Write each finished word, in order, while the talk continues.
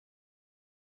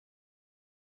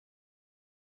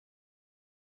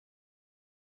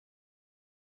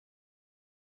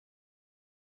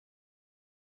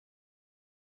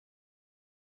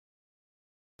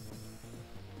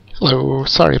Hello,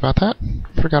 sorry about that.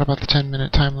 Forgot about the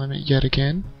 10-minute time limit yet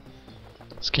again.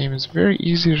 This game is very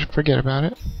easy to forget about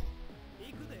it.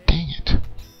 Dang it.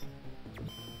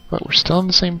 But we're still in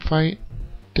the same fight.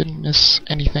 Didn't miss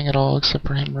anything at all except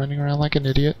for him running around like an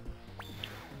idiot.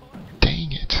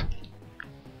 Dang it.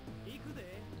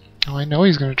 Oh, I know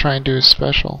he's going to try and do his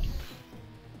special.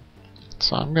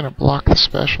 So I'm going to block the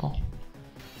special.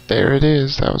 There it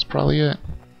is. That was probably it.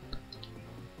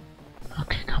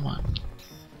 Okay, come on.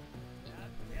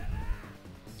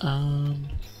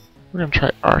 We're going to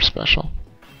try our special.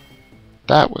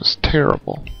 That was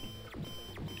terrible.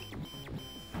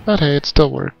 But hey, it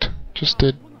still worked. Just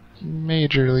did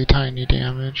majorly tiny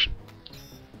damage.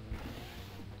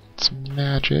 It's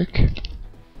magic.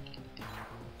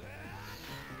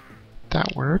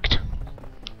 That worked.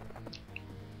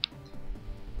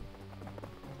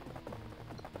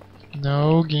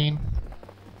 No, Geen.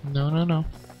 No, no, no.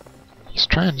 He's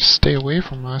trying to stay away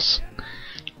from us.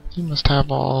 He must have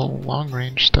all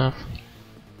long-range stuff.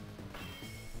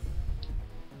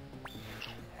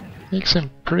 Makes him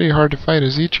pretty hard to fight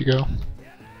as Ichigo.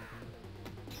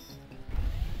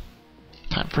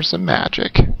 Time for some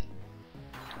magic.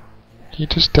 He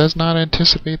just does not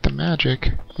anticipate the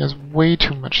magic. He has way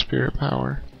too much spirit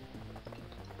power.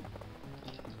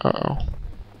 Uh-oh.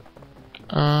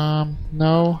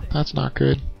 No, that's not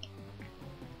good.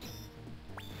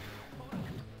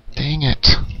 Dang it.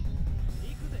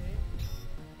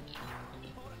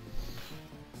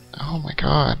 Oh my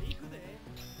god.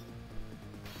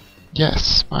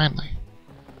 Yes, finally.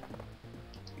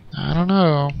 I don't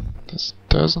know. This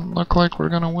doesn't look like we're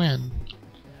gonna win.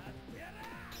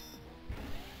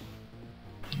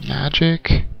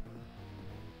 Magic?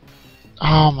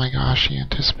 Oh my gosh, he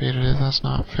anticipated it. That's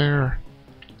not fair.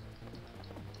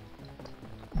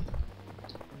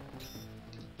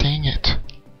 Dang it.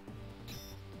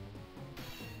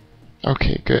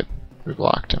 Okay, good. We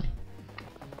blocked him.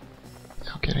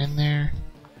 Now get in there.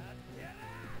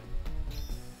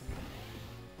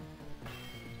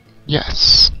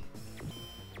 Yes.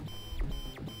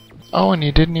 Oh, and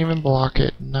he didn't even block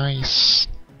it. Nice.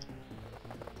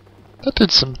 That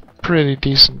did some pretty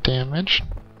decent damage.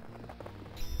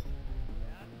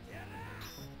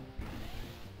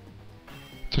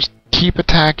 Just keep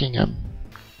attacking him.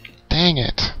 Dang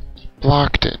it.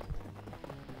 Blocked it.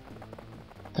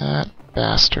 That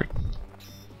bastard.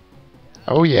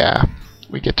 Oh yeah.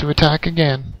 We get to attack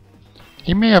again.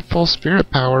 He may have full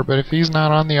spirit power, but if he's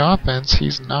not on the offense,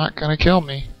 he's not gonna kill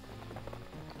me.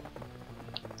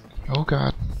 Oh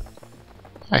god.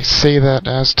 I say that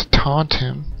as to taunt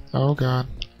him. Oh god.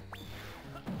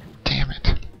 Damn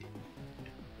it.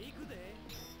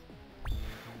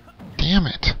 Damn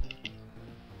it.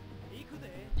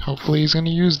 Hopefully he's gonna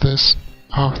use this.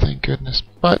 Oh, thank goodness.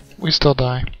 But we still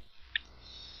die.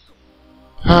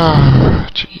 Ah,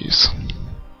 jeez.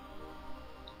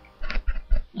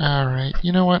 Alright,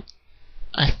 you know what?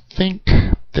 I think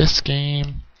this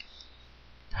game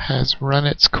has run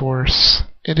its course.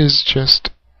 It is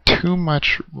just too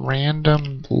much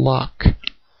random luck.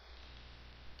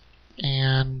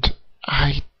 And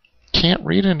I can't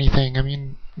read anything. I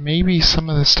mean, maybe some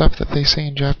of the stuff that they say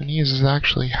in Japanese is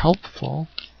actually helpful.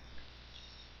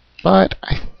 But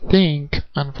I think,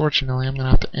 unfortunately, I'm going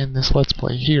to have to end this Let's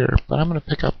Play here. But I'm going to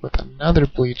pick up with another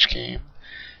Bleach game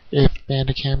if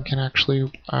Bandicam can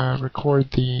actually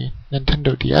record the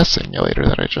Nintendo DS emulator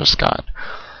that I just got.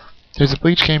 There's a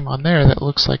Bleach game on there that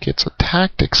looks like it's a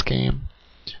tactics game,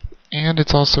 and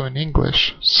it's also in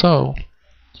English, so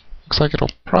looks like it'll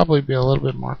probably be a little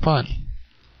bit more fun.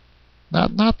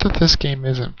 Not that this game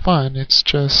isn't fun, it's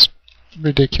just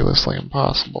ridiculously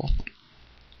impossible.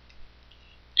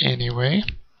 Anyway,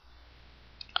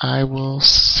 I will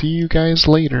see you guys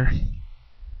later.